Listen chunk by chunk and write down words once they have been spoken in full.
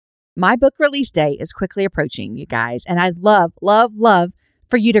My book release day is quickly approaching, you guys, and I'd love, love, love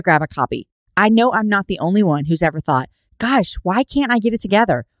for you to grab a copy. I know I'm not the only one who's ever thought, gosh, why can't I get it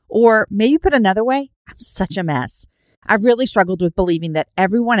together? Or maybe put another way, I'm such a mess. I've really struggled with believing that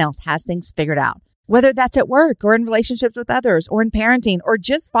everyone else has things figured out, whether that's at work or in relationships with others or in parenting or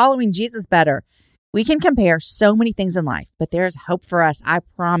just following Jesus better. We can compare so many things in life, but there's hope for us, I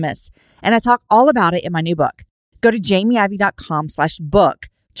promise. And I talk all about it in my new book. Go to jamieivey.com/book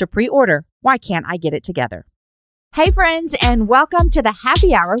to pre-order Why Can't I Get It Together? Hey friends, and welcome to the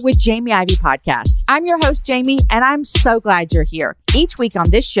Happy Hour with Jamie Ivey podcast. I'm your host, Jamie, and I'm so glad you're here. Each week on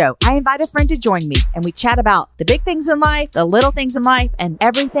this show, I invite a friend to join me, and we chat about the big things in life, the little things in life, and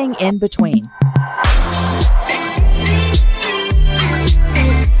everything in between.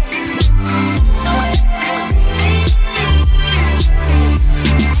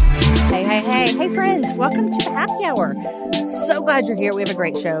 Hey friends, welcome to the Happy Hour. So glad you're here. We have a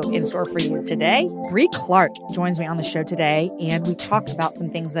great show in store for you today. Bree Clark joins me on the show today, and we talk about some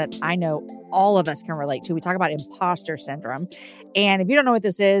things that I know all of us can relate to. We talk about imposter syndrome. And if you don't know what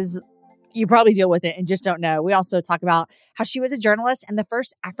this is, you probably deal with it and just don't know. We also talk about how she was a journalist and the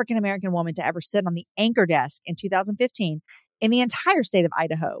first African-American woman to ever sit on the anchor desk in 2015 in the entire state of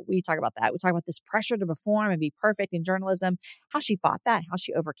Idaho. We talk about that. We talk about this pressure to perform and be perfect in journalism, how she fought that, how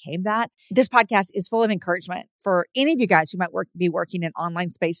she overcame that. This podcast is full of encouragement for any of you guys who might be working in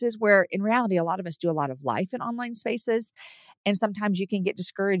online spaces where in reality, a lot of us do a lot of life in online spaces. And sometimes you can get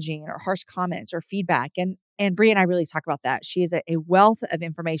discouraging or harsh comments or feedback. And Bree and I really talk about that. She is a wealth of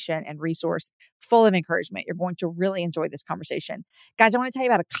information and resource full of encouragement. You're going to really enjoy this conversation. Guys, I want to tell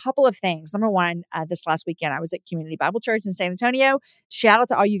you about a couple of things. Number one, this last weekend, I was at Community Bible Church in San Antonio. Shout out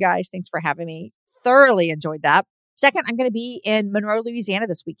to all you guys. Thanks for having me. Thoroughly enjoyed that. Second, I'm going to be in Monroe, Louisiana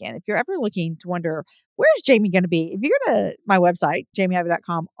this weekend. If you're ever looking to wonder, where's Jamie going to be? If you go to my website,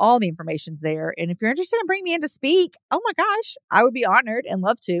 jamieivey.com, all the information's there. And if you're interested in bringing me in to speak, oh my gosh, I would be honored and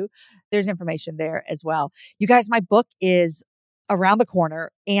love to. There's information there as well. You guys, my book is around the corner,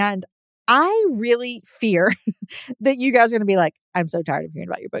 and I really fear that you guys are going to be like, I'm so tired of hearing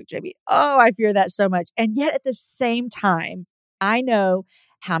about your book, Jamie. Oh, I fear that so much. And yet at the same time, I know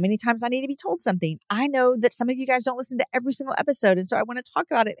how many times I need to be told something. I know that some of you guys don't listen to every single episode. And so I want to talk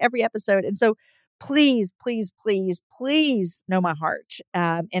about it every episode. And so please, please, please, please know my heart.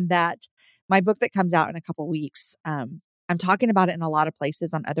 And that my book that comes out in a couple weeks, I'm talking about it in a lot of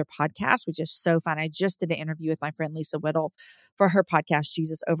places on other podcasts, which is so fun. I just did an interview with my friend Lisa Whittle for her podcast,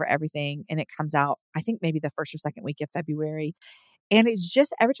 Jesus Over Everything. And it comes out, I think maybe the first or second week of February. And it's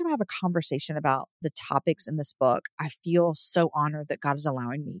just every time I have a conversation about the topics in this book, I feel so honored that God is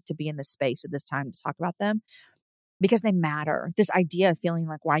allowing me to be in this space at this time to talk about them because they matter. This idea of feeling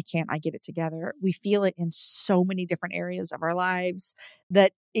like, why can't I get it together? We feel it in so many different areas of our lives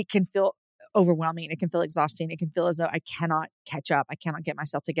that it can feel overwhelming. It can feel exhausting. It can feel as though I cannot catch up. I cannot get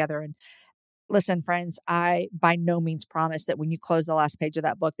myself together. And listen, friends, I by no means promise that when you close the last page of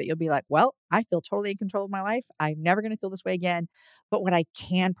that book that you'll be like, well, I feel totally in control of my life. I'm never going to feel this way again. But what I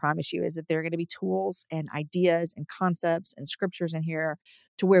can promise you is that there are going to be tools and ideas and concepts and scriptures in here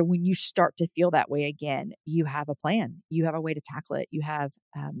to where when you start to feel that way again, you have a plan. You have a way to tackle it. You have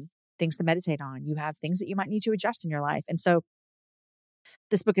things to meditate on. You have things that you might need to adjust in your life. And so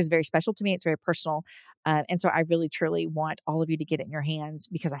this book is very special to me. It's very personal. And so I really, truly want all of you to get it in your hands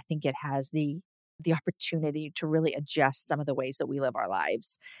because I think it has the opportunity to really adjust some of the ways that we live our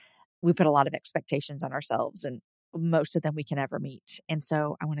lives. We put a lot of expectations on ourselves and most of them we can never meet. And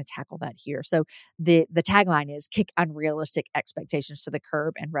so I want to tackle that here. So the tagline is kick unrealistic expectations to the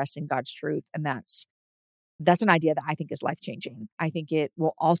curb and rest in God's truth. And that's an idea that I think is life-changing. I think it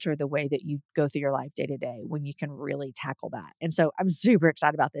will alter the way that you go through your life day to day when you can really tackle that. And so I'm super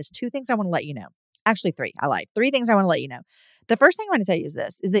excited about this. Two things I want to let you know. Actually, three. I lied. Three things I want to let you know. The first thing I want to tell you is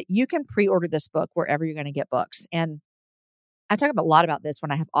this, is that you can pre-order this book wherever you're going to get books. And I talk a lot about this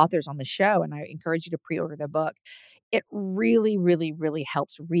when I have authors on the show, and I encourage you to pre-order the book. It really, really, really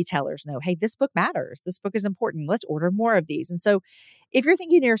helps retailers know, hey, this book matters. This book is important. Let's order more of these. And so if you're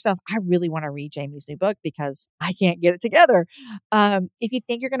thinking to yourself, I really want to read Jamie's new book because I can't get it together. If you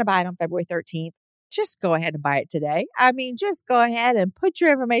think you're going to buy it on February 13th, just go ahead and buy it today. I mean, just go ahead and put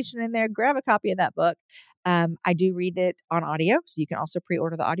your information in there, grab a copy of that book. I do read it on audio, so you can also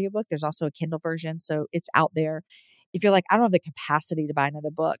pre-order the audiobook. There's also a Kindle version, so it's out there. If you're like, I don't have the capacity to buy another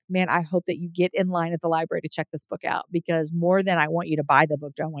book, man, I hope that you get in line at the library to check this book out because more than I want you to buy the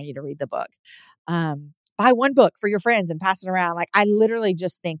book, I want you to read the book. buy one book for your friends and pass it around. Like, I literally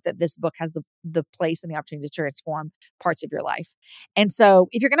just think that this book has the place and the opportunity to transform parts of your life. And so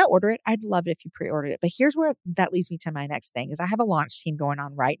if you're going to order it, I'd love it if you pre-ordered it. But here's where that leads me to my next thing is I have a launch team going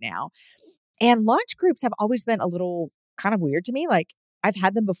on right now. And launch groups have always been a little kind of weird to me. Like, I've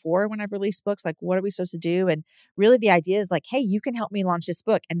had them before when I've released books. Like, what are we supposed to do? And really, the idea is like, hey, you can help me launch this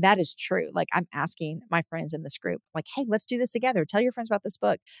book. And that is true. Like, I'm asking my friends in this group, like, hey, let's do this together. Tell your friends about this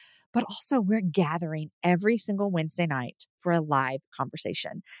book. But also, we're gathering every single Wednesday night for a live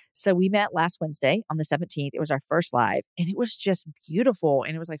conversation. So we met last Wednesday on the 17th. It was our first live, and it was just beautiful.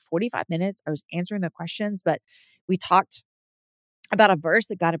 And it was like 45 minutes. I was answering the questions, but we talked about a verse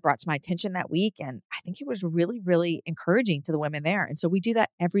that God had brought to my attention that week. And I think it was really, really encouraging to the women there. And so we do that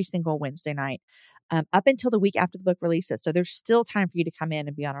every single Wednesday night up until the week after the book releases. So there's still time for you to come in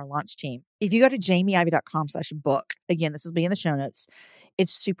and be on our launch team. If you go to jamieivey.com/book, again, this will be in the show notes.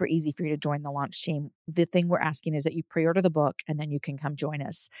 It's super easy for you to join the launch team. The thing we're asking is that you pre-order the book and then you can come join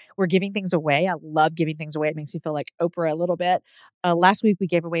us. We're giving things away. I love giving things away. It makes me feel like Oprah a little bit. Last week, we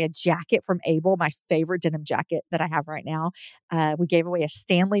gave away a jacket from Able, my favorite denim jacket that I have right now. We gave away a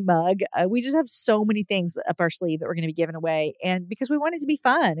Stanley mug. We just have so many things up our sleeve that we're going to be giving away. And because we want it to be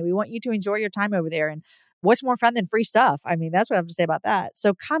fun and we want you to enjoy your time over there. And what's more fun than free stuff? I mean, that's what I have to say about that.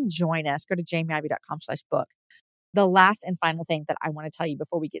 So come join us. Go to jamieivey.com/book. The last and final thing that I want to tell you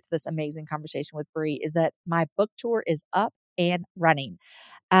before we get to this amazing conversation with Bree is that my book tour is up and running.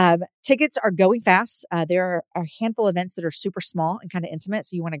 Tickets are going fast. There are a handful of events that are super small and kind of intimate.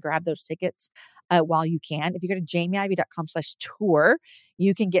 So you want to grab those tickets while you can. If you go to jamieivey.com/tour,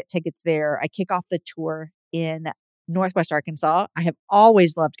 you can get tickets there. I kick off the tour in Northwest Arkansas. I have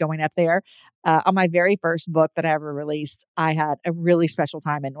always loved going up there. On my very first book that I ever released, I had a really special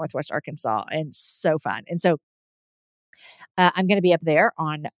time in Northwest Arkansas and so fun. And so I'm going to be up there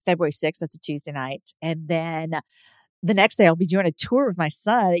on February 6th. That's a Tuesday night. And then the next day I'll be doing a tour with my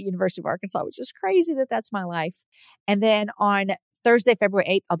son at University of Arkansas, which is crazy that that's my life. And then on Thursday, February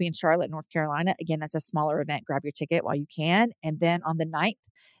 8th, I'll be in Charlotte, North Carolina. Again, that's a smaller event. Grab your ticket while you can. And then on the 9th,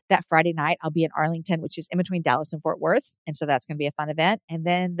 that Friday night, I'll be in Arlington, which is in between Dallas and Fort Worth. And so that's going to be a fun event. And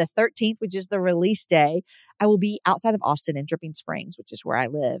then the 13th, which is the release day, I will be outside of Austin in Dripping Springs, which is where I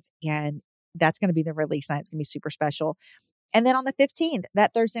live. And that's going to be the release night. It's going to be super special. And then on the 15th,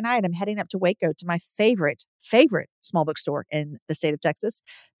 that Thursday night, I'm heading up to Waco to my favorite small bookstore in the state of Texas,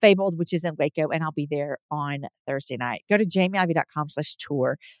 Fabled, which is in Waco. And I'll be there on Thursday night. Go to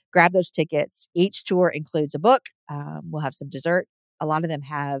jamieivey.com/tour. Grab those tickets. Each tour includes a book. We'll have some dessert. A lot of them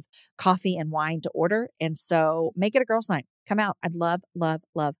have coffee and wine to order. And so make it a girls' night. Come out. I'd love, love,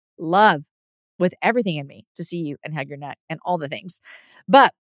 love, love with everything in me to see you and hug your neck and all the things.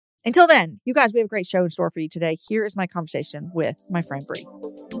 But until then, you guys, we have a great show in store for you today. Here is my conversation with my friend Bree.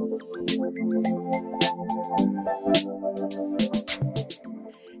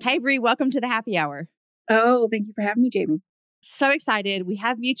 Hey, Bree, welcome to the happy hour. Oh, thank you for having me, Jamie. So excited. We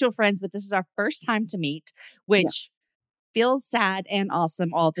have mutual friends, but this is our first time to meet, which feels sad and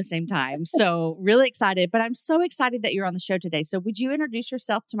awesome all at the same time. So really excited, but I'm so excited that you're on the show today. So would you introduce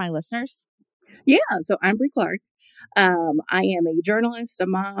yourself to my listeners? Yeah, so I'm Bree Clark. I am a journalist, a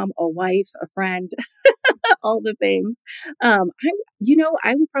mom, a wife, a friend, all the things. I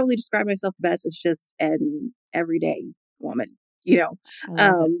would probably describe myself best as just an everyday woman. I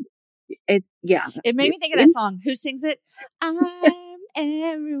love It's It made me think of that song. Who sings it? I'm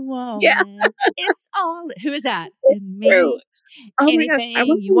every woman. It's all. Who is that? It's Me. true. Oh my gosh,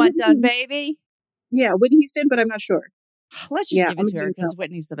 Anything you want done, baby. Yeah, Whitney Houston, but I'm not sure. Let's just give it to her because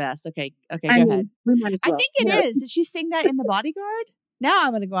Whitney's the best. Okay, go ahead. We might as well. I think it is. Did she sing that in The Bodyguard? Now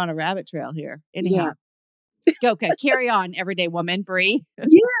I'm going to go on a rabbit trail here. Anyhow. Go, okay. Carry on, everyday woman, Bree.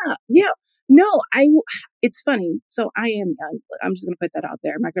 Yeah. No, it's funny. So I'm just going to put that out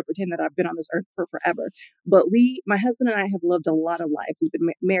there. I'm not going to pretend that I've been on this earth for forever, but my husband and I have lived a lot of life. We've been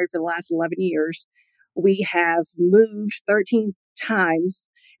married for the last 11 years. We have moved 13 times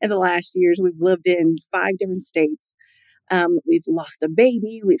in the last years. We've lived in 5 different states. We've lost a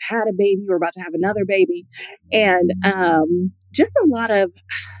baby. We've had a baby. We're about to have another baby. And just a lot of,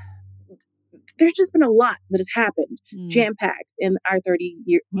 there's just been a lot that has happened, jam-packed in our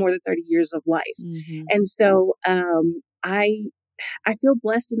more than 30 years of life. Mm-hmm. And so I feel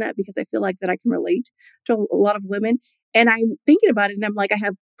blessed in that because I feel like that I can relate to a lot of women. And I'm thinking about it and I'm like, I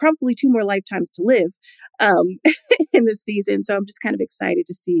have probably 2 more lifetimes to live in this season. So I'm just kind of excited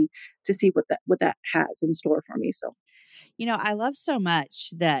to see what that has in store for me. So, I love so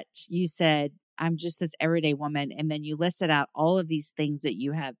much that you said, I'm just this everyday woman. And then you listed out all of these things that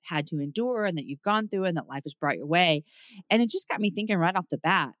you have had to endure and that you've gone through and that life has brought your way. And it just got me thinking right off the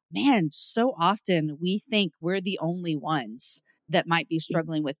bat, man, so often we think we're the only ones that might be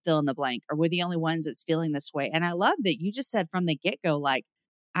struggling with fill in the blank, or we're the only ones that's feeling this way. And I love that you just said from the get go, like,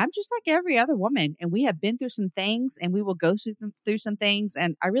 I'm just like every other woman, and we have been through some things, and we will go through some things.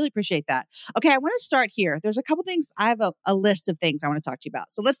 And I really appreciate that. Okay, I want to start here. There's a couple things. I have a list of things I want to talk to you about.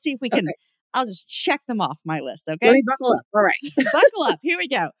 So let's see if we can, Okay. I'll just check them off my list. Let Okay. me buckle up. All right. Buckle up. Here we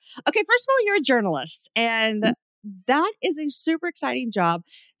go. Okay. First of all, you're a journalist, and that is a super exciting job.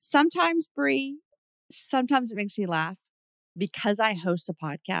 Sometimes, Bree, sometimes it makes me laugh because I host a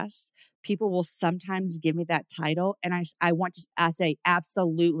podcast. People will sometimes give me that title, and I want to, I say,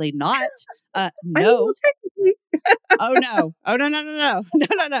 absolutely not. I mean, well, No. technically, Oh no. Oh no, no, no, no. No,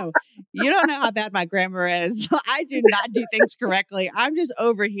 no, no. You don't know how bad my grammar is. I do not do things correctly. I'm just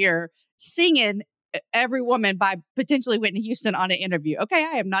over here singing Every Woman by potentially Whitney Houston on an interview. Okay,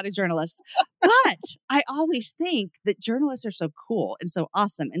 I am not a journalist. But I always think that journalists are so cool and so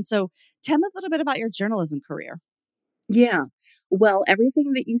awesome. And so tell me a little bit about your journalism career. yeah. Well,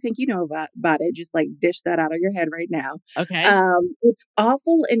 everything that you think you know about it, just like dish that out of your head right now. Okay. It's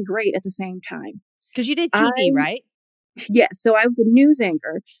awful and great at the same time. Because you did I TV, right? Yes. So I was a news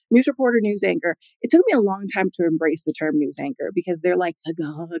anchor, news reporter, news anchor. It took me a long time to embrace the term news anchor because they're like the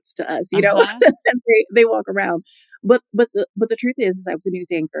gods to us, you know, Uh-huh. and they walk around. But the truth is I was a news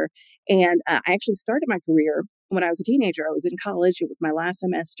anchor, and I actually started my career when I was a teenager. I was in college. It was my last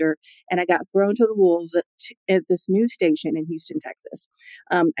semester, and I got thrown to the wolves at this news station in Houston, Texas.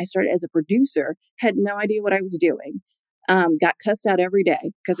 I started as a producer, had no idea what I was doing. Got cussed out every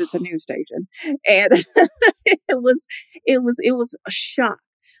day because it's a news station, and it was it was a shock.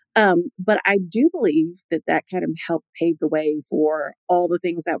 But I do believe that that kind of helped pave the way for all the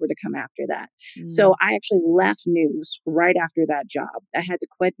things that were to come after that. So Mm, I actually left news right after that job. I had to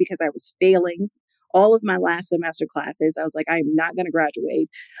quit because I was failing all of my last semester classes. I was like, I'm not going to graduate.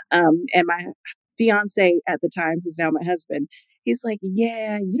 And my fiance at the time, who's now my husband, he's like,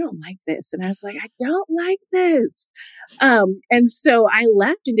 yeah, you don't like this. And I was like, I don't like this. And so I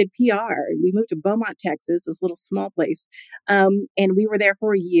left and did PR. We moved to Beaumont, Texas, this little small place. And we were there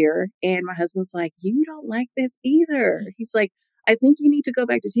for a year. And my husband's like, you don't like this either. He's like, I think you need to go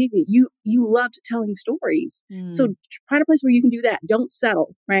back to TV. You loved telling stories. So mm. find a place where you can do that. Don't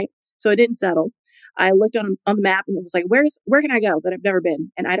settle, right? So I didn't settle. I looked on the map and it was like, where can I go that I've never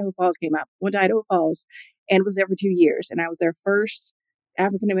been? And Idaho Falls came up. Went to Idaho Falls and was there for 2 years. And I was their first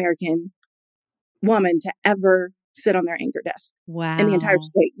African American woman to ever sit on their anchor desk in the entire Wow.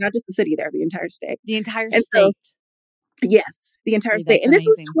 state, not just the city there, the entire state. The entire And so, state. yes, the entire Bree, state. that's And this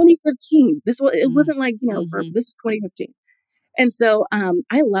was amazing. 2015. It Mm, wasn't like, for hmm this is 2015. And so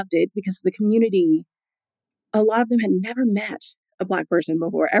I loved it because the community, a lot of them had never met a Black person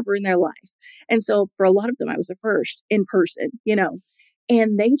before ever in their life. And so for a lot of them, I was the first in person.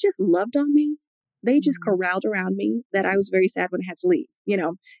 And they just loved on me. They just Mm. corralled around me that I was very sad when I had to leave.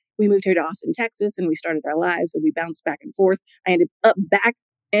 We moved here to Austin, Texas, and we started our lives and we bounced back and forth. I ended up back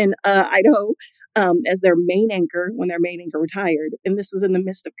in Idaho as their main anchor when their main anchor retired. And this was in the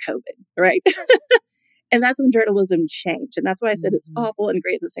midst of COVID, right? And that's when journalism changed. And that's why I said it's Mhm. awful and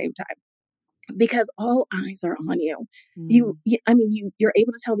great at the same time because all eyes are on you. Mm. I mean, you're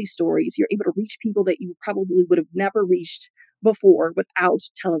able to tell these stories. You're able to reach people that you probably would have never reached before without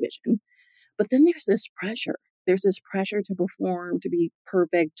television. But then there's this pressure. There's this pressure to perform, to be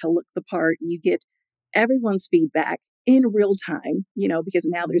perfect, to look the part. And you get everyone's feedback in real time, because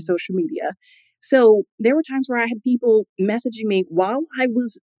now there's Mm. social media. So there were times where I had people messaging me while I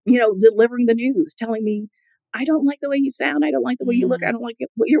was, delivering the news, telling me, I don't like the way you sound. I don't like the way you look. I Mm. don't like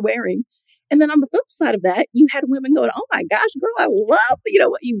what you're wearing. And then on the flip side of that, you had women going, oh my gosh, girl, I love,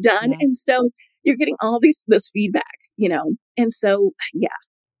 what you've done. Yeah. And so you're getting all this feedback. And so, yeah,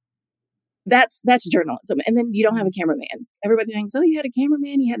 that's journalism. And then you don't have a Mm. cameraman. Everybody thinks, oh, you had a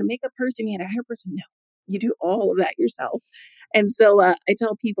cameraman, you had a makeup person, you had a hair person. No, you do all of that yourself. And so I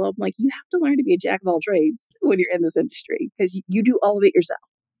tell people, I'm like, you have to learn to be a jack of all trades when you're in this industry because you do all of it yourself.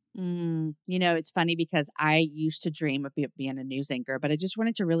 It's funny because I used to dream of being a news anchor, but I just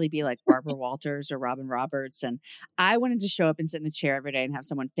wanted to really be like Barbara Walters or Robin Roberts. And I wanted to show up and sit in the chair every day and have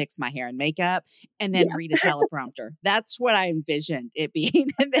someone fix my hair and makeup and then Yeah. read a teleprompter. That's what I envisioned it being.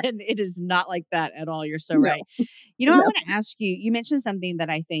 And then it is not like that at all. You're so No, right. I no. want to ask you, you mentioned something that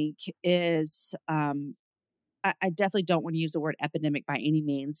I think is, I definitely don't want to use the word epidemic by any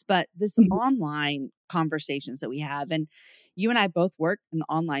means, but this Mhm. online conversations that we have. And You and I both work in the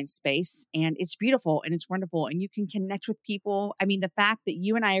online space, and it's beautiful and it's wonderful, and you can connect with people. I mean, the fact that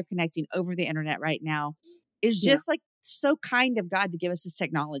you and I are connecting over the internet right now is Yeah. just like so kind of God to give us this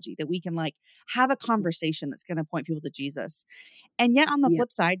technology that we can like have a conversation that's going to point people to Jesus. And yet, on the Yeah.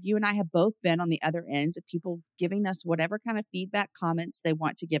 flip side, you and I have both been on the other ends of people giving us whatever kind of feedback, comments they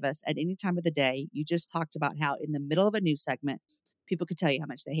want to give us at any time of the day. You just talked about how in the middle of a news segment, people could tell you how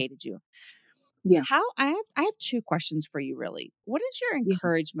much they hated you. Yeah. How I have two questions for you really. What is your Yeah.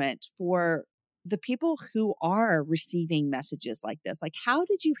 encouragement for the people who are receiving messages like this? Like how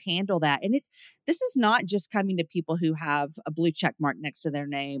did you handle that? And this is not just coming to people who have a blue check mark next to their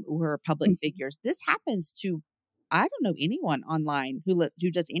name who are public Mhm. figures. This happens to I don't know anyone online who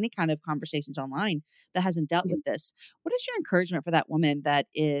does any kind of conversations online that hasn't dealt Yeah. with this. What is your encouragement for that woman that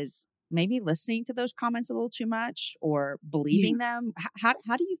is maybe listening to those comments a little too much or Yeah. believing them? How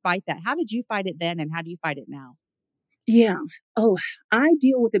do you fight that? How did you fight it then and how do you fight it now? Yeah. Oh, I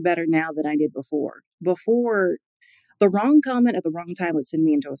deal with it better now than I did before. Before, the wrong comment at the wrong time would send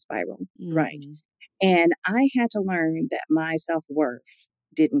me into a spiral, right? Mhm. And I had to learn that my self-worth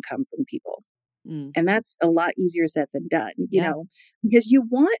didn't come from people. Mm. And that's a lot easier said than done, Yeah. because we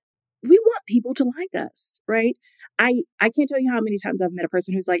want people to like us, right? I can't tell you how many times I've met a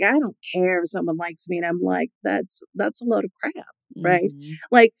person who's like, I don't care if someone likes me. And I'm like, that's a load of crap, right? Mhm.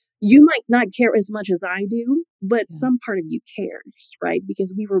 Like you might not care as much as I do, but Yeah. some part of you cares, right?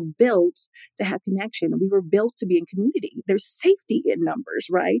 Because we were built to have connection. We were built to be in community. There's safety in numbers,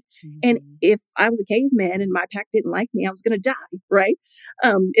 right? And Mhm. if I was a caveman and my pack didn't like me, I was gonna die, right?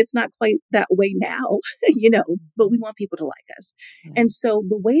 It's not quite that way now, but we Mhm. want people to like us. Yeah. And so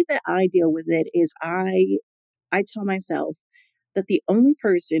the way that I deal with it is I tell myself that the only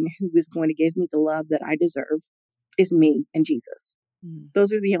person who is going to give me the love that I deserve is me and Jesus. Mm.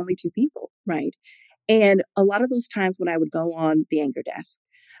 Those are the only two people, right? And a lot of those times when I would go on the anchor desk,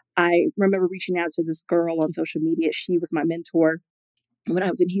 I remember reaching out to this girl on social media. She was my mentor when I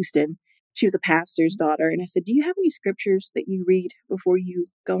was in Houston. She was a pastor's daughter. And I said, do you have any scriptures that you read before you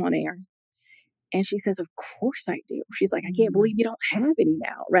go on air? And she says, of course I do. She's like, I can't Mm. believe you don't have any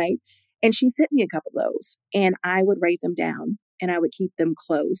now, right? And she sent me a couple of those and I would write them down and I would keep them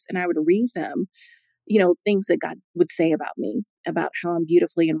close and I would read them, things that God would say about me, about how I'm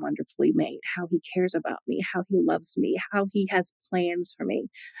beautifully and wonderfully made, how he cares about me, how he loves me, how he has plans for me.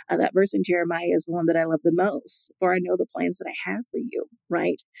 That verse in Jeremiah is the one that I love the most, for I know the plans that I have for you,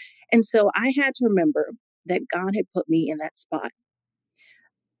 right? And so I had to remember that God had put me in that spot.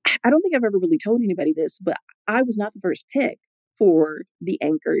 I don't think I've ever really told anybody this, but I was not the first pick for the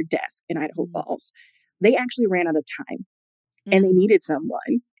anchor desk in Idaho Mm. Falls. They actually ran out of time and they Mm. needed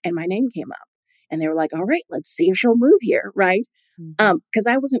someone, and my name came up. And they were like, all right, let's see if she'll move here, right? Mhm. Because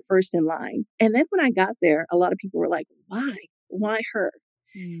I wasn't first in line. And then when I got there, a lot of people were like, why? Why her?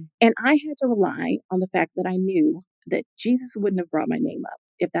 Mm. And I had to rely on the fact that I knew that Jesus wouldn't have brought my name up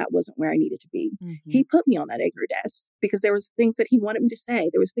if that wasn't where I needed to be. He Mhm. put me on that anchor desk because there was things that he wanted me to say.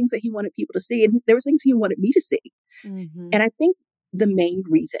 There was things that he wanted people to see, and there was things he wanted me to see. Mhm. And I think the main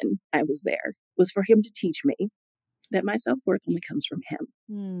reason I was there was for him to teach me that my self-worth only comes from him,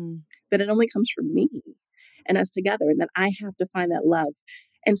 Mm. that it only comes from me and us together, and that I have to find that love.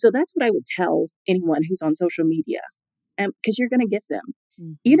 And so that's what I would tell anyone who's on social media, because you're going to get them.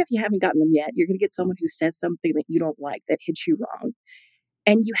 Even Mhm. if you haven't gotten them yet, you're going to get someone who says something that you don't like, that hits you wrong.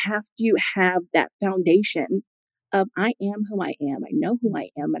 And you have to have that foundation of I am who I am. I know who I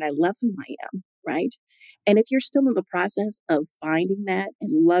Mhm. am and I love who I am, right? And if you're still in the process of finding that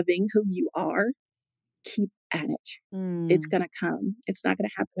and loving who you are, keep at it. It's Mm. going to come. It's not going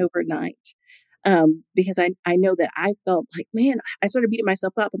to happen overnight. Because I know that I felt like, man, I started beating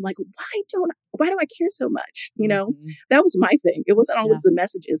myself up. I'm like, why do I care so much? Mhm. That was my thing. It wasn't Yeah. always the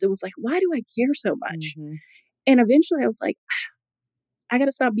messages. It was like, why do I care so much? Mhm. And eventually I was like, I got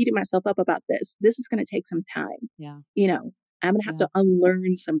to stop beating myself up about this. This is going to take some time. Yeah. You know, I'm going to have Yeah. to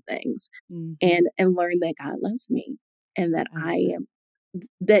unlearn some things Mhm. and learn that God loves me and that I love it.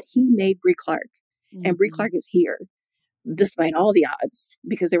 that he made Brie Clark and Brie Mhm. Clark is here despite all the odds,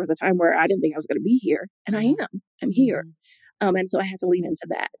 because there was a time where I didn't think I was going to be here, and I Yeah. am. I'm here. Mhm. And so I had to lean into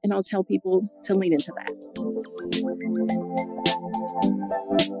that. And I'll tell people to lean into that.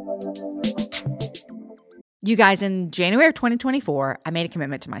 You guys, in January of 2024, I made a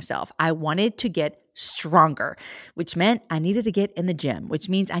commitment to myself. I wanted to get stronger, which meant I needed to get in the gym, which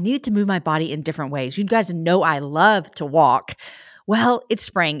means I needed to move my body in different ways. You guys know I love to walk. Well, it's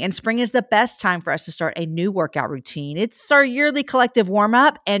spring, and spring is the best time for us to start a new workout routine. It's our yearly collective warm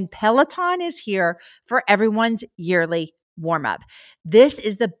up, and Peloton is here for everyone's yearly warm up. This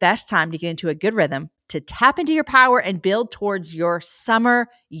is the best time to get into a good rhythm, to tap into your power and build towards your summer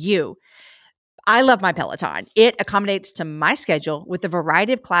you. I love my Peloton. It accommodates to my schedule with a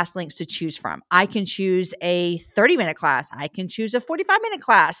variety of class links to choose from. I can choose a 30-minute class. I can choose a 45-minute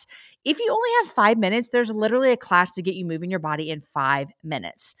class. If you only have 5 minutes, there's literally a class to get you moving your body in 5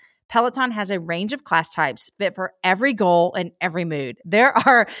 minutes. Peloton has a range of class types fit for every goal and every mood. There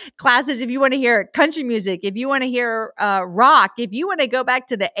are classes if you want to hear country music, if you want to hear rock, if you want to go back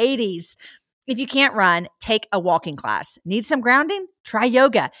to the 80s. If you can't run, take a walking class. Need some grounding? Try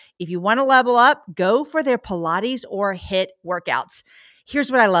yoga. If you want to level up, go for their Pilates or HIIT workouts.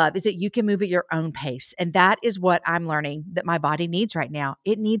 Here's what I love is that you can move at your own pace. And that is what I'm learning that my body needs right now.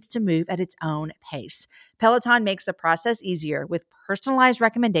 It needs to move at its own pace. Peloton makes the process easier with personalized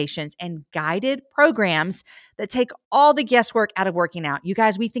recommendations and guided programs that take all the guesswork out of working out. You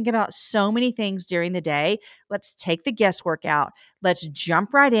guys, we think about so many things during the day. Let's take the guesswork out. Let's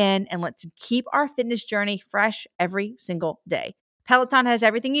jump right in and let's keep our fitness journey fresh every single day. Peloton has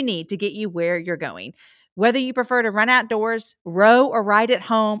everything you need to get you where you're going. Whether you prefer to run outdoors, row or ride at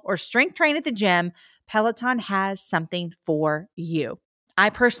home, or strength train at the gym, Peloton has something for you.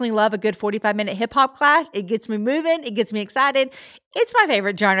 I personally love a good 45-minute hip hop class. It gets me moving. It gets me excited. It's my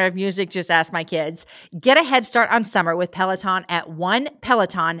favorite genre of music. Just ask my kids. Get a head start on summer with Peloton at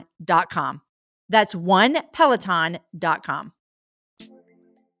onepeloton.com. That's onepeloton.com.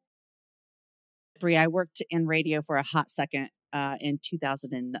 Bree, I worked in radio for a hot second in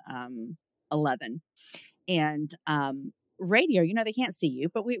 2011. And radio, they can't see you,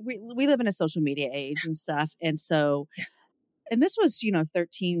 but we live in a social media age and stuff. And so, and this was,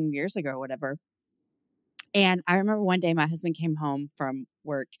 13 years ago or whatever. And I remember one day my husband came home from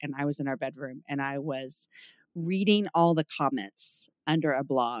work and I was in our bedroom and I was reading all the comments under a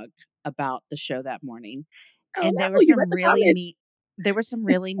blog about the show that morning. Oh And no, there were you read some the really comments. mean there were some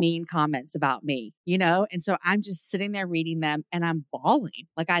really mean comments about me, And so I'm just sitting there reading them and I'm bawling.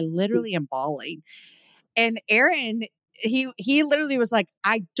 Like I literally am bawling. And Aaron, he literally was like,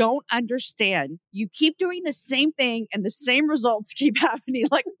 I don't understand. You keep doing the same thing and the same results keep happening.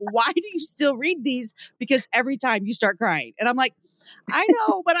 Like, why do you still read these? Because every time you start crying. And I'm like, I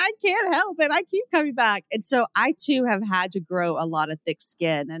know, but I can't help it. I keep coming back. And so I too have had to grow a lot of thick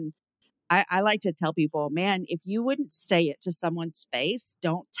skin. And I like to tell people, man, if you wouldn't say it to someone's face,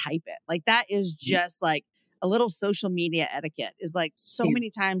 don't type it. Like that is just like a little social media etiquette is like so Yeah. many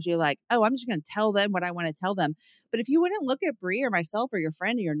times you're like, oh, I'm just going to tell them what I want to tell them. But if you wouldn't look at Bree or myself or your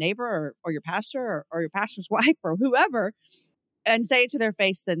friend or your neighbor or your pastor or your pastor's wife or whoever and say it to their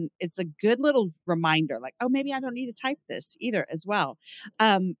face, then it's a good little reminder like, oh, maybe I don't need to type this either as well.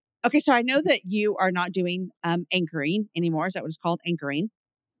 Okay. So I know that you are not doing anchoring anymore. Is that what it's called? Anchoring.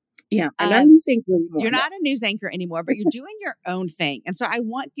 Yeah, I'm not a news anchor anymore. You're no. not a news anchor anymore, but you're doing your own thing. And so I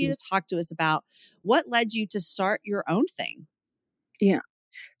want you to talk to us about what led you to start your own thing. Yeah.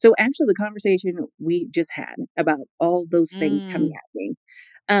 So actually, the conversation we just had about all those things coming at me,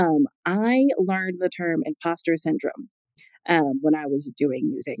 I learned the term imposter syndrome when I was doing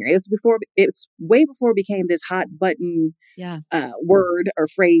news anchoring. It's way before it became this hot button Yeah. word or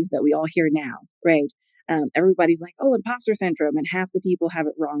phrase that we all hear now, right? Everybody's like, "Oh, imposter syndrome," and half the people have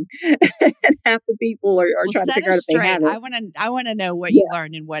it wrong, and half the people are Well, trying to set figure out us if they have straight. it. I want to know what Yeah, you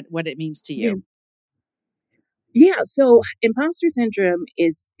learned and what it means to yeah. you. Yeah, so imposter syndrome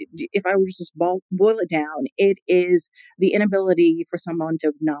is, if I were to just boil it down, it is the inability for someone to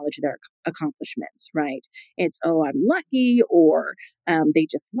acknowledge their accomplishments, right? It's, oh, I'm lucky, or they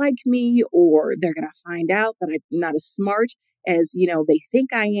just like me, or they're going to find out that I'm not as smart as, they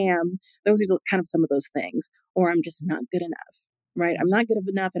think I am. Those are kind of some of those things. Or I'm just not good enough, right? I'm not good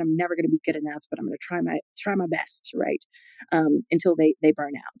enough and I'm never going to be good enough, but I'm going to try my best, right? Until they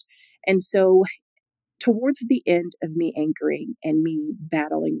burn out. And so towards the end of me anchoring and me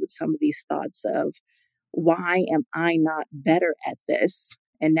battling with some of these thoughts of why am I not better at this?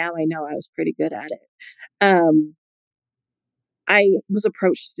 And now I know I was pretty good at it. Um, I was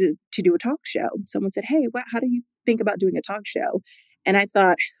approached to do a talk show. Someone said, "Hey, how do you think about doing a talk show?" And I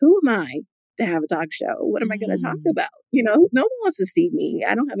thought, who am I to have a talk show? What am I going to talk about? No one wants to see me.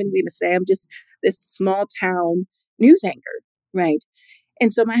 I don't have anything to say. I'm just this small town news anchor, right?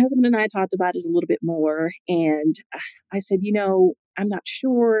 And so my husband and I talked about it a little bit more. And I said, I'm not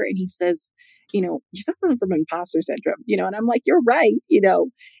sure. And he says, you're suffering from imposter syndrome, and I'm like, you're right.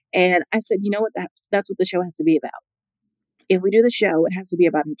 And I said, you know what, that's what the show has to be about. If we do the show, it has to be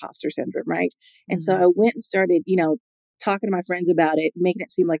about imposter syndrome, right? And so I went and started, talking to my friends about it, making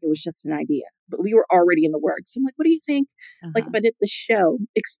it seem like it was just an idea. But we were already in the works. I'm like, what do you think? Like if I did the show,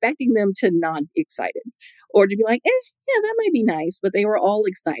 expecting them to not be excited or to be like, yeah, that might be nice. But they were all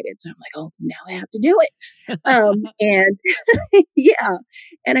excited. So I'm like, oh, now I have to do it. And yeah.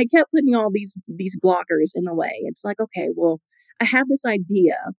 And I kept putting all these blockers in the way. It's like, okay, well, I have this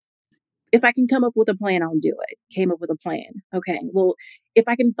idea. If I can come up with a plan, I'll do it. Came up with a plan. Okay. Well, if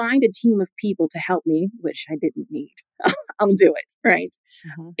I can find a team of people to help me, which I didn't need, I'll do it. Right.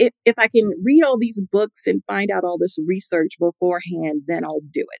 If I can read all these books and find out all this research beforehand, then I'll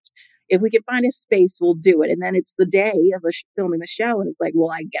do it. If we can find a space, we'll do it. And then it's the day of filming the show. And it's like,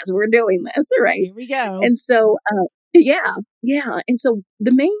 well, I guess we're doing this. Right. Here we go. And so, yeah. And so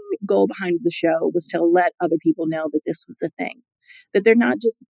the main goal behind the show was to let other people know that this was a thing, that they're not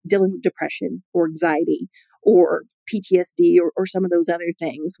just dealing with depression or anxiety or PTSD or some of those other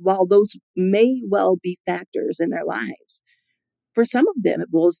things. While those may well be factors in their lives, for some of them,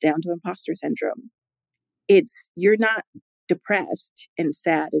 it boils down to imposter syndrome. It's you're not depressed and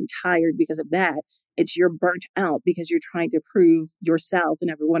sad and tired because of that. It's you're burnt out because you're trying to prove yourself and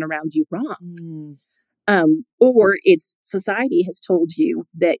everyone around you wrong. Or it's society has told you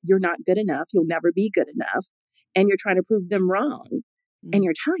that you're not good enough, you'll never be good enough, and you're trying to prove them wrong, and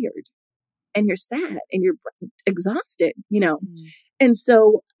you're tired, and you're sad, and you're exhausted, And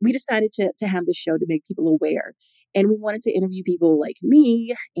so we decided to have this show to make people aware, and we wanted to interview people like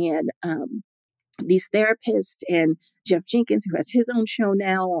me and these therapists and Jeff Jenkins, who has his own show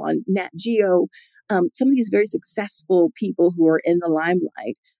now on Nat Geo. Some of these very successful people who are in the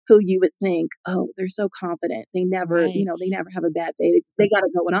limelight, who you would think, oh, they're so confident. They never, they never have a bad day. They got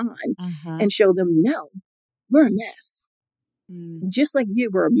it going on, and show them, no, we're a mess. Just like you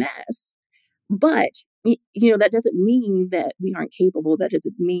were a mess. But, that doesn't mean that we aren't capable. That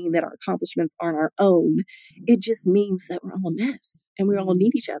doesn't mean that our accomplishments aren't our own. It just means that we're all a mess and we all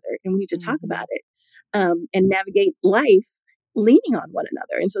need each other and we need to talk about it and navigate life leaning on one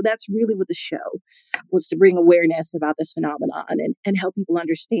another. And so that's really what the show was, to bring awareness about this phenomenon and help people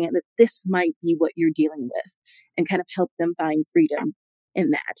understand that this might be what you're dealing with and kind of help them find freedom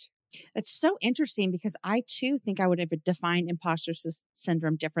in that. It's so interesting because I too think I would have defined imposter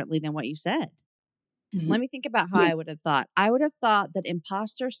syndrome differently than what you said. Let me think about how I would have thought. I would have thought that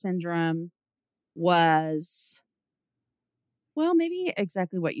imposter syndrome was, well, maybe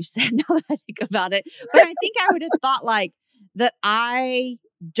exactly what you said now that I think about it. But I think I would have thought like that I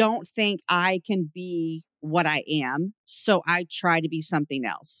don't think I can be what I am. So I try to be something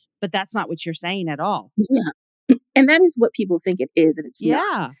else. But that's not what you're saying at all. Yeah. And that is what people think it is, and it's not.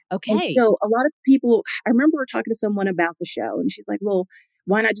 Yeah. Okay. And so a lot of people, I remember talking to someone about the show, and she's like, well,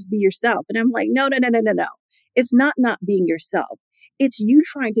 why not just be yourself? And I'm like, no. It's not being yourself. It's you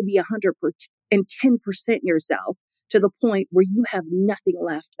trying to be 110% yourself to the point where you have nothing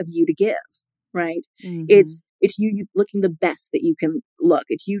left of you to give, right? It's you looking the best that you can look.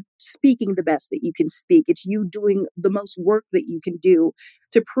 It's you speaking the best that you can speak. It's you doing the most work that you can do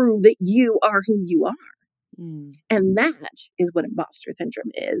to prove that you are who you are. And that is what imposter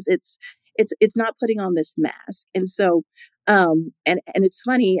syndrome is. It's not putting on this mask. And so, and it's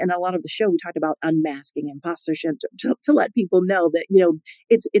funny, in a lot of the show, we talked about unmasking imposter syndrome to let people know that,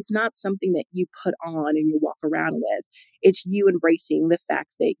 it's not something that you put on and you walk around with. It's you embracing the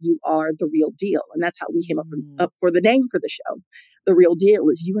fact that you are the real deal. And that's how we came up for the name for the show. The real deal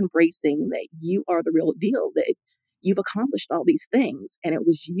is you embracing that you are the real deal, that you've accomplished all these things and it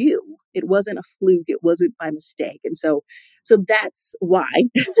was you. It wasn't a fluke. It wasn't by mistake. And so that's why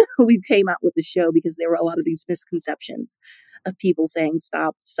we came out with the show, because there were a lot of these misconceptions of people saying,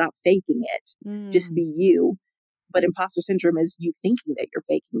 stop faking it. Just be you. But imposter syndrome is you thinking that you're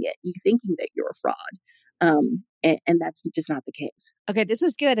faking it. You thinking that you're a fraud. And that's just not the case. Okay, this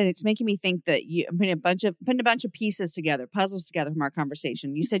is good, and it's making me think that I'm putting a bunch of pieces together, puzzles together from our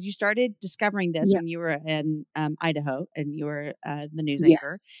conversation. You said you started discovering this when you were in Idaho, and you were the news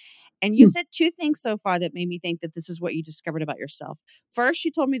anchor. And you said two things so far that made me think that this is what you discovered about yourself. First,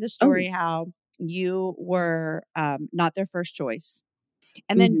 you told me the story how you were not their first choice,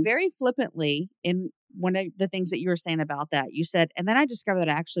 and then very flippantly, in one of the things that you were saying about that, you said, and then I discovered that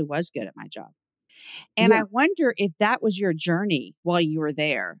I actually was good at my job. And I wonder if that was your journey while you were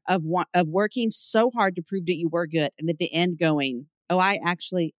there of working so hard to prove that you were good. And at the end going, oh, I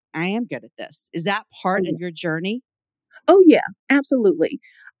am good at this. Is that part of your journey? Oh, yeah, absolutely.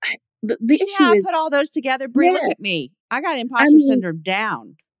 The issue I is, put all those together. Brie, look at me. I got imposter syndrome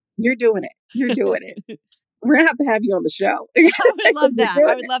down. You're doing it. You're doing it. We're gonna have to have you on the show. I would love that.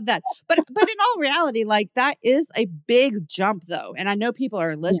 I Because would love that. But in all reality, like that is a big jump though. And I know people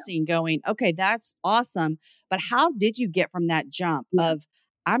are yeah, listening going, okay, that's awesome. But how did you get from that jump yeah, of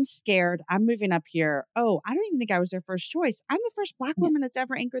I'm scared, I'm moving up here. Oh, I don't even think I was their first choice. I'm the first Black yeah, woman that's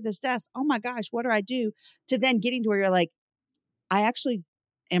ever anchored this desk. Oh my gosh, what do I do? To then getting to where you're like, I actually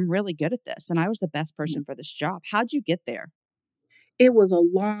am really good at this and I was the best yeah. person for this job. How'd you get there? It was a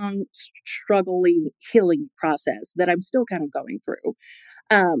long, struggling, healing process that I'm still kind of going through.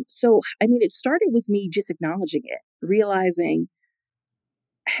 So I mean, it started with me just acknowledging it, realizing,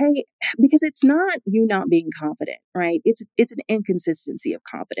 hey, because it's not you not being confident, right? It's an inconsistency of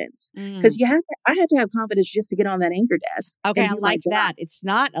confidence. Because Mm. I had to have confidence just to get on that anchor desk Okay, and I do my like job. that. It's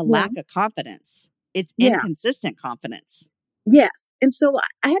not a Yeah. lack of confidence. It's Yeah. inconsistent confidence. Yes. And so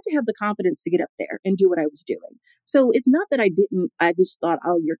I had to have the confidence to get up there and do what I was doing. So it's not that I just thought,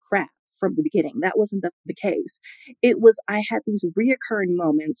 oh, you're crap from the beginning. That wasn't the case. It was, I had these reoccurring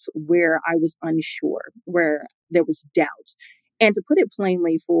moments where I was unsure, where there was doubt. And to put it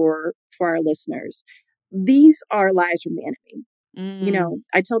plainly for our listeners, these are lies from the enemy. Mm,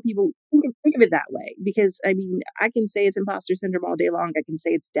 I tell people, think of it that way, because I mean, I can say it's imposter syndrome all day long. I can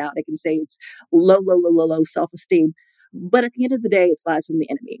say it's doubt. I can say it's low self-esteem. But at the end of the day, it's lies from the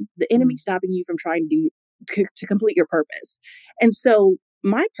enemy. The enemy mm, stopping you from trying to complete your purpose. And so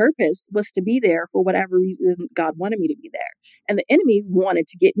my purpose was to be there for whatever reason God wanted me to be there. And the enemy wanted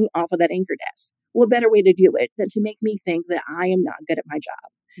to get me off of that anchor desk. What better way to do it than to make me think that I am not good at my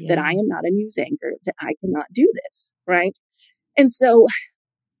job, that I yeah. am not a news anchor, that I cannot do this, right? And so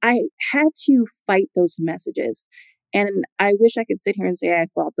I had to fight those messages. And I wish I could sit here and say I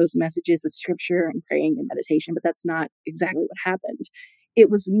fought those messages with scripture and praying and meditation, but that's not exactly what happened. It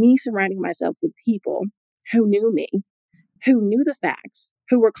was me surrounding myself with people who knew me, who knew the facts,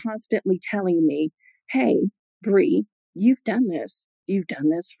 who were constantly telling me, hey, Bree, you've done this. You've done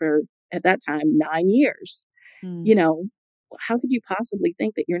this for, at that time, 9 years. Mm, You know, how could you possibly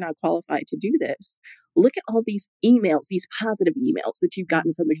think that you're not qualified to do this? Look at all these emails, these positive emails that you've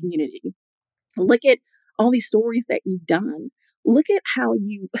gotten from the mhm, community. Look at all these stories that you've done. Look at how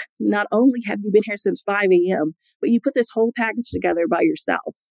you not only have you been here since 5 a.m., but you put this whole package together by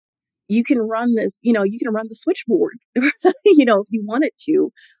yourself. You can run this, you can run the switchboard, if you wanted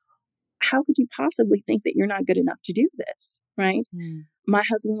to. How could you possibly think that you're not good enough to do this? Right? mm, My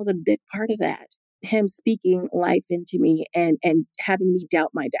husband was a big part of that. Him speaking life into me and having me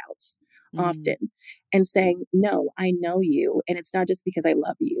doubt my doubts mm, often and saying, no, I know you. And it's not just because I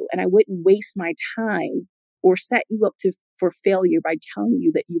love you. And I wouldn't waste my time or set you up for failure by telling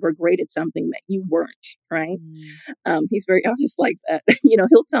you that you were great at something that you weren't, right? mm, He's very honest like that.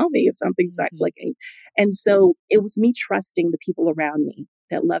 He'll tell me if something's not mhm, clicking. And so it was me trusting the people around me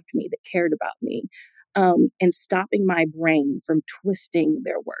that loved me, that cared about me, and stopping my brain from twisting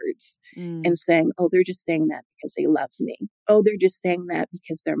their words mm, and saying, oh, they're just saying that because they love me. Oh, they're just saying that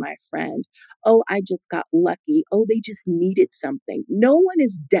because they're my friend. Oh, I just got lucky. Oh, they just needed something. No one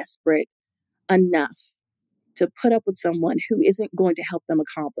is desperate enough to put up with someone who isn't going to help them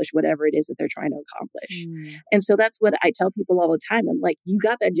accomplish whatever it is that they're trying to accomplish. mm, And so that's what I tell people all the time. I'm like, you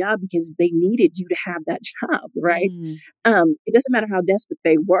got that job because they needed you to have that job, right? mm, It doesn't matter how desperate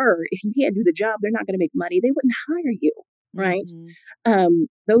they were. If you can't do the job, they're not going to make money. They wouldn't hire you, right? mhm,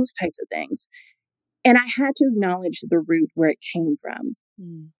 Those types of things. And I had to acknowledge the root where it came from.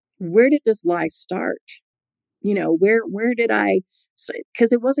 mm, Where did this lie start? Where did I?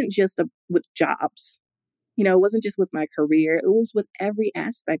 Because it wasn't just with jobs. It wasn't just with my career, it was with every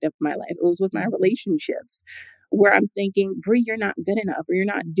aspect of my life. It was with my mhm, relationships where I'm thinking, Brie, you're not good enough, or you're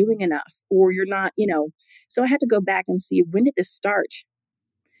not doing mhm, enough, or you're not. So I had to go back and see, when did this start?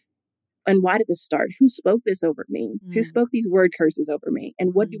 And why did this start? Who spoke this over me? Who mm, spoke these word curses over me?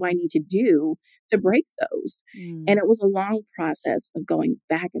 And what do I mhm, need to do to break those? And mm, it was a long process of going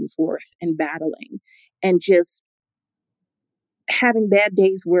back and forth and battling and just having bad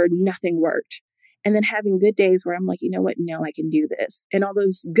days where nothing worked. And then having good days where I'm like, you know what? No, I can do this. And all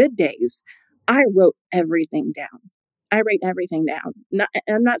those good days, I wrote everything down. I write everything down. And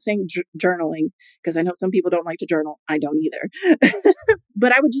I'm not saying journaling, because I know some people don't like to journal. I don't either.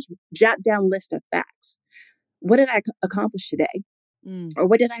 But I would just jot down list of facts. What did I accomplish today? mm, Or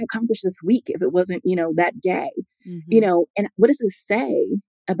what did I accomplish this week if it wasn't, that day? mhm, And what does this say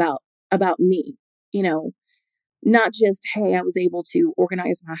about me? You know, not just, hey, I was able to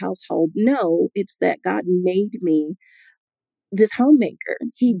organize my household. No, it's that God made me this homemaker.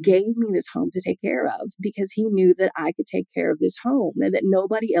 He gave me this home to take care of because he knew that I could take care of this home and that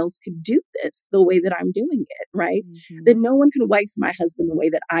nobody else could do this the way that I'm doing it, right? That no one can wife my husband the way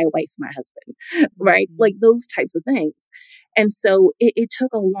that I wife my husband, right? Like those types of things. And so it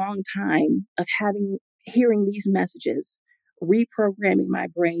took a long time of hearing these messages, reprogramming my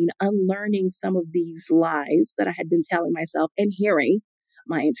brain, unlearning some of these lies that I had been telling myself and hearing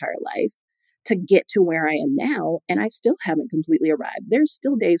my entire life to get to where I am now. And I still haven't completely arrived. There's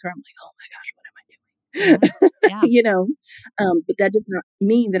still days where I'm like, oh my gosh, what am I doing? Yeah. You know, but that does not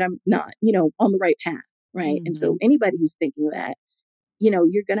mean that I'm not, on the right path. Right. And so anybody who's thinking that,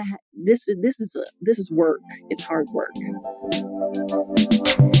 you're going to have, this is work. It's hard work.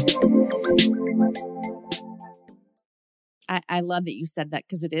 I love that you said that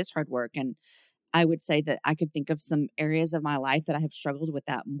because it is hard work. And I would say that I could think of some areas of my life that I have struggled with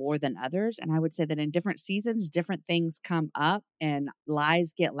that more than others. And I would say that in different seasons, different things come up and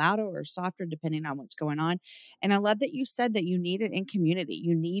lies get louder or softer depending on what's going on. And I love that you said that you need it in community.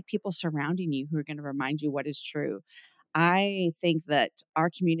 You need people surrounding you who are going to remind you what is true. I think that our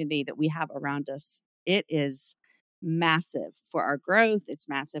community that we have around us, it is massive for our growth. It's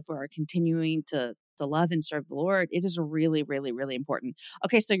massive for our continuing to love and serve the Lord. It is really, really, really important.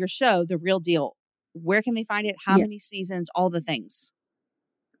 Okay, so your show, The Real Deal, where can they find it? How many seasons? All the things.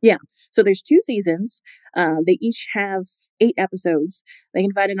 Yeah. So there's 2 seasons. They each have 8 episodes. They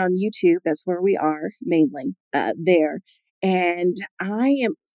can find it on YouTube. That's where we are mainly there. And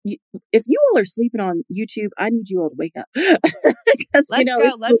if you all are sleeping on YouTube, I need you all to wake up.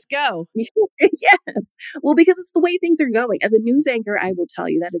 Let's go. Yes. Well, because it's the way things are going. As a news anchor, I will tell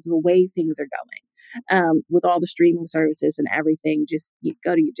you that is the way things are going. With all the streaming services and everything, just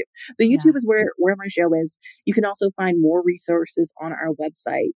go to YouTube. So YouTube is where my show is. You can also find more resources on our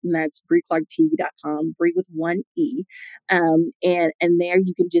website, and that's BreeClarkTV.com, Bree with 1 E. And there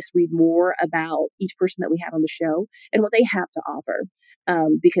you can just read more about each person that we have on the show and what they have to offer.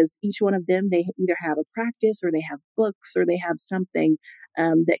 Because each one of them, they either have a practice or they have books or they have something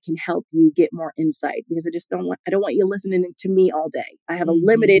that can help you get more insight. Because I don't want you listening to me all day. I have a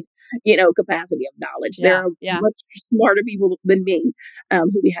limited, capacity of knowledge. There are much smarter people than me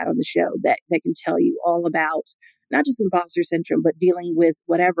who we had on the show that can tell you all about not just imposter syndrome, but dealing with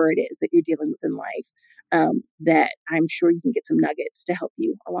whatever it is that you're dealing with in life. That I'm sure you can get some nuggets to help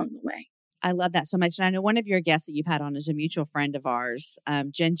you along the way. I love that so much. And I know one of your guests that you've had on is a mutual friend of ours,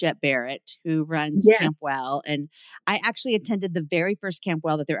 Jen Jett Barrett, who runs Camp Well. And I actually attended the very first Camp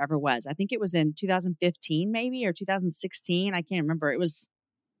Well that there ever was. I think it was in 2015, maybe, or 2016. I can't remember.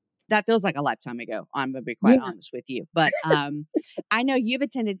 That feels like a lifetime ago. I'm going to be quite honest with you. But I know you've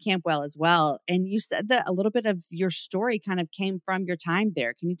attended Camp Well as well. And you said that a little bit of your story kind of came from your time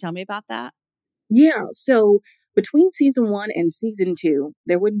there. Can you tell me about that? Yeah. So between season 1 and season 2,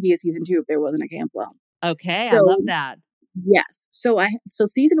 there wouldn't be a season 2 if there wasn't a Camp Well. Okay. I love that. Yes. So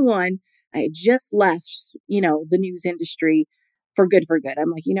season 1, I had just left, the news industry for good.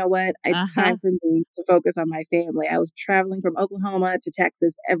 I'm like, you know what? It's time for me to focus on my family. I was traveling from Oklahoma to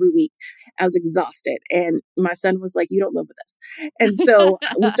Texas every week. I was exhausted. And my son was like, you don't live with us. And so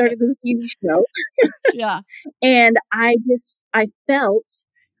we started this TV show. Yeah. And I felt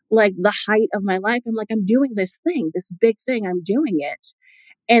like the height of my life. I'm like, I'm doing this thing, this big thing. I'm doing it.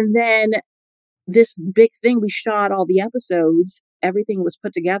 And then this big thing, we shot all the episodes. Everything was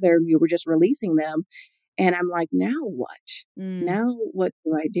put together and we were just releasing them. And I'm like, now what? Now what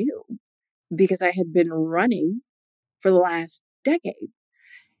do I do? Because I had been running for the last decade.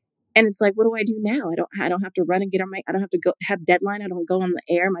 And it's like, what do I do now? I don't have to run and I don't have to go have deadline. I don't go on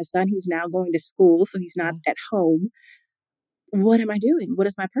the air. My son, he's now going to school, so he's not at home. What am I doing? What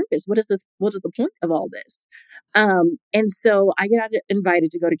is my purpose? What is the point of all this? And so I got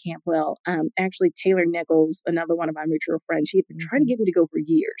invited to go to Camp Well. Actually, Taylor Nichols, another one of my mutual friends, she had been trying to get me to go for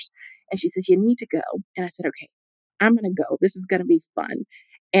years. And she says, you need to go. And I said, okay, I'm going to go. This is going to be fun.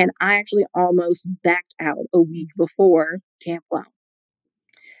 And I actually almost backed out a week before Camp Well.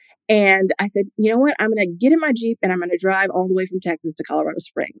 And I said, you know what? I'm going to get in my Jeep and I'm going to drive all the way from Texas to Colorado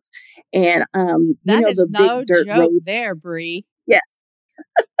Springs. And, that is the no big dirt joke road there, Bree. Yes.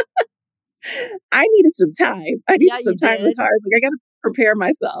 I needed some time. I needed some time in the car. I was like, I got to prepare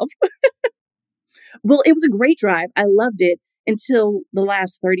myself. Well, it was a great drive. I loved it until the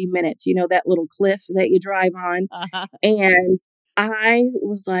last 30 minutes, that little cliff that you drive on. And I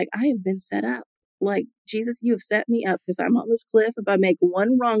was like, I have been set up. Like, Jesus, you have set me up because I'm on this cliff. If I make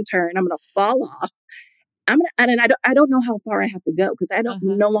one wrong turn, I'm going to fall off. I don't know how far I have to go because I don't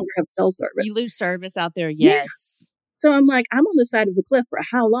no longer have cell service. You lose service out there. Yes. So I'm like, I'm on the side of the cliff for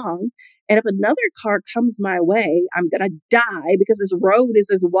how long? And if another car comes my way, I'm going to die because this road is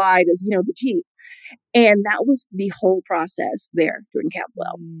as wide as, the Jeep. And that was the whole process there during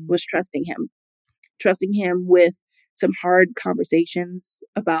Campwell, Mm. was trusting him with some hard conversations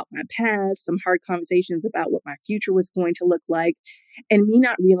about my past, some hard conversations about what my future was going to look like, and me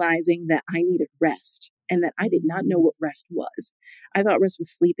not realizing that I needed rest and that I did not know what rest was. I thought rest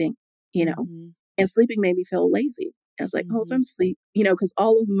was sleeping, Mm-hmm. and sleeping made me feel lazy. I was like, oh, if Mm-hmm. I'm asleep, because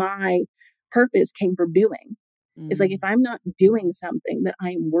all of my purpose came from doing. It's like, if Mm. I'm not doing something, that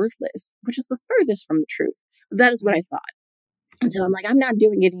I am worthless, which is the furthest from the truth. That is what I Right. thought. And so I'm like, I'm not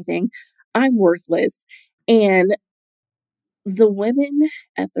doing anything. I'm worthless. And the women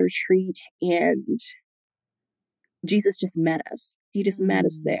at the retreat and Jesus just met us. He just met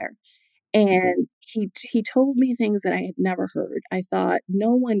us Mm. there. And he told me things that I had never heard. I thought,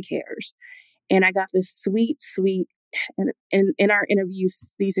 no one cares. And I got this sweet, and in our interview,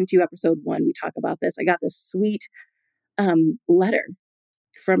 season 2, episode 1, we talk about this. I got this sweet letter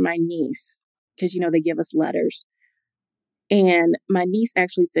from my niece, because they give us letters. And my niece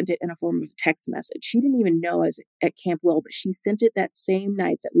actually sent it in a form of a text message. She didn't even know us at Camp Will, but she sent it that same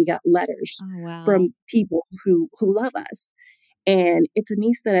night that we got letters Oh, wow. from people who love us. And it's a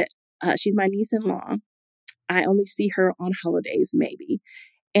niece that she's my niece-in-law. I only see her on holidays, maybe.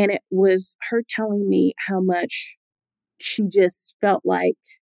 And it was her telling me how much she just felt like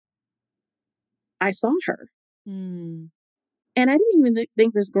I saw her. Mm. And I didn't even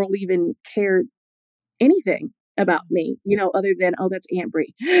think this girl even cared anything Yeah. about me, other than, oh, that's Aunt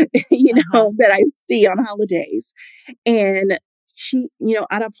Brie, Uh-huh. that I see on holidays. And she,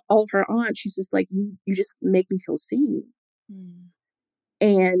 out of all of her aunts, she's just like, you just make me feel seen. Mm.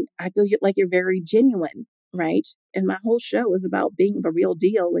 And I feel like you're very genuine, right? And my whole show is about being the real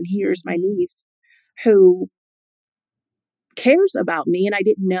deal. And here's my Mm-hmm. niece who cares about me. And I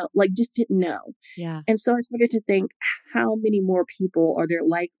didn't know, just didn't know. Yeah. And so I started to think, how many more people are there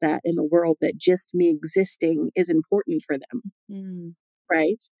like that in the world, that just me existing is important for them, Mm.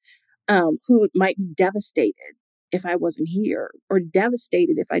 right? Who might be devastated if I wasn't here, or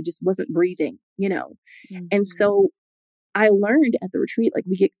devastated if I just wasn't breathing, And Mm-hmm. so I learned at the retreat,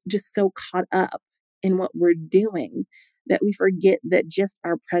 we get just so caught up in what we're doing that we forget that just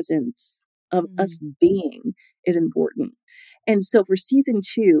our presence of us Mm. being is important. And so for season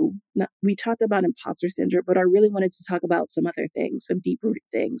 2, we talked about imposter syndrome, but I really wanted to talk about some other things, some deep rooted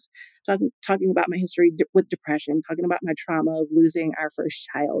things, talking about my history with depression, talking about my trauma of losing our first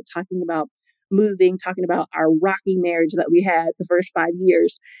child, talking about moving, talking about our rocky marriage that we had the first 5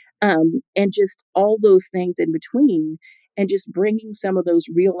 years, and just all those things in between, and just bringing some of those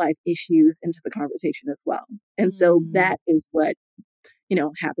real life issues into the conversation as well. And so Mm. that is what,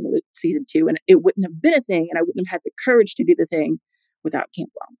 happened with season 2. And it wouldn't have been a thing, and I wouldn't have had the courage to do the thing without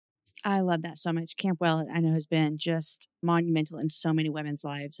Campwell. I love that so much. Campwell, I know, has been just monumental in so many women's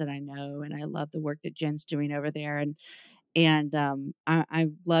lives that I know, and I love the work that Jen's doing over there. And I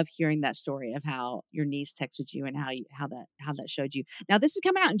love hearing that story of how your niece texted you and how that showed you. Now this is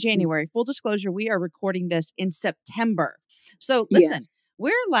coming out in January. Full disclosure, we are recording this in September. So listen, Yes.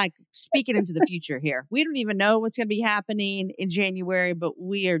 we're like speaking into the future here. We don't even know what's going to be happening in January, but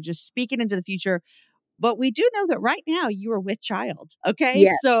we are just speaking into the future. But we do know that right now you are with child. Okay.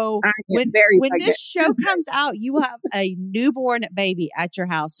 Yes. So I am when very when this pregnant. show comes out, you will have a newborn baby at your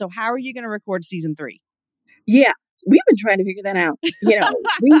house. So how are you going to record season 3? Yeah. We've been trying to figure that out.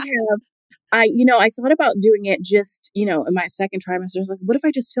 We have, I thought about doing it just, in my second trimester. I was like, what if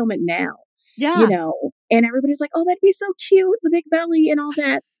I just film it now? Yeah. And everybody's like, oh, that'd be so cute, the big belly and all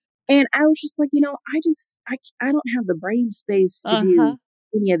that. And I was just like, I don't have the brain space to do Uh-huh.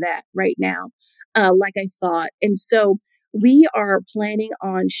 any of that right now, like I thought. And so we are planning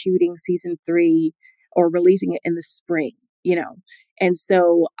on shooting season 3, or releasing it in the spring. And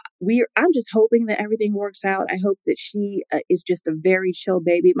so I'm just hoping that everything works out. I hope that she is just a very chill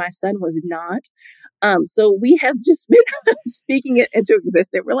baby. My son was not. So we have just been speaking it into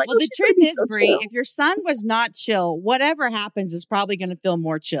existence. We're like, Well, oh, the she's going truth to be is, so Bree, chill. if your son was not chill, whatever happens is probably going to feel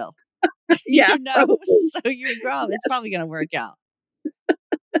more chill. Yeah, probably. So you're wrong. It's Yes. probably going to work out.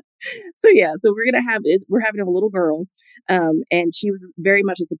 So yeah, so we're having a little girl, and she was very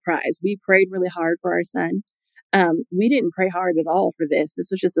much a surprise. We prayed really hard for our son. We didn't pray hard at all for this. This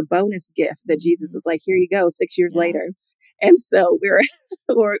was just a bonus gift that Jesus Mhm. was like, here you go, 6 years Yeah, later. And so we were,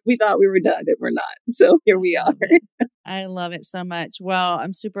 or we thought we were done, and we're not. So here I we are. love it. I love it so much. Well,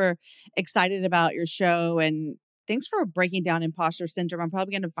 I'm super excited about your show, and thanks for breaking down imposter syndrome. I'm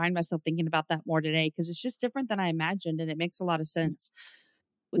probably going to find myself thinking about that more today because it's just different than I imagined, and it makes a lot of sense.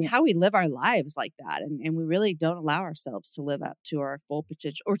 with how we live our lives like that. And we really don't allow ourselves to live up to our full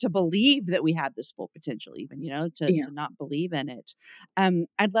potential, or to believe that we have this full potential, even, to not believe in it.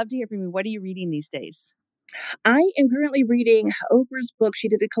 I'd love to hear from you. What are you reading these days? I am currently reading Oprah's book. She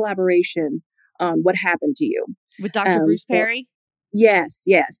did a collaboration on What Happened to You. With Dr. Bruce Perry? Yes.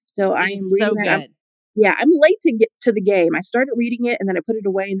 So I am reading so that. Good. I'm late to get to the game. I started reading it and then I put it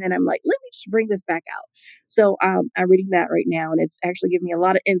away, and then I'm like, let me just bring this back out. So I'm reading that right now, and it's actually giving me a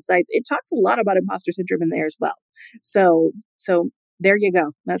lot of insights. It talks a lot about imposter syndrome in there as well. So there you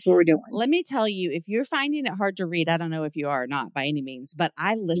go. That's what we're doing. Let me tell you, if you're finding it hard to read, I don't know if you are or not by any means, but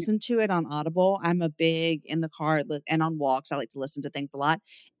I listen to it on Audible. I'm a big in the car and on walks. I like to listen to things a lot.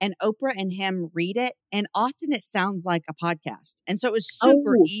 And Oprah and him read it. And often it sounds like a podcast. And so it was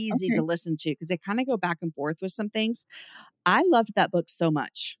super easy to listen to because they kind of go back and forth with some things. I loved that book so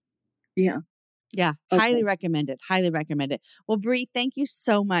much. Yeah. Yeah. Highly recommend it. Highly recommend it. Well, Bree, thank you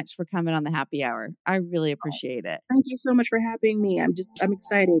so much for coming on the happy hour. I really appreciate it. Thank you so much for having me. I'm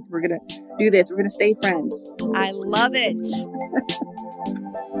excited. We're going to do this. We're going to stay friends. I love it.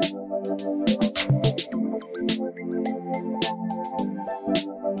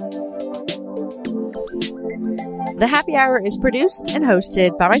 The Happy Hour is produced and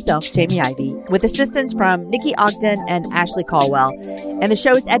hosted by myself, Jamie Ivey, with assistance from Nikki Ogden and Ashley Caldwell, and the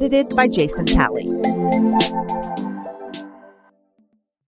show is edited by Jason Talley.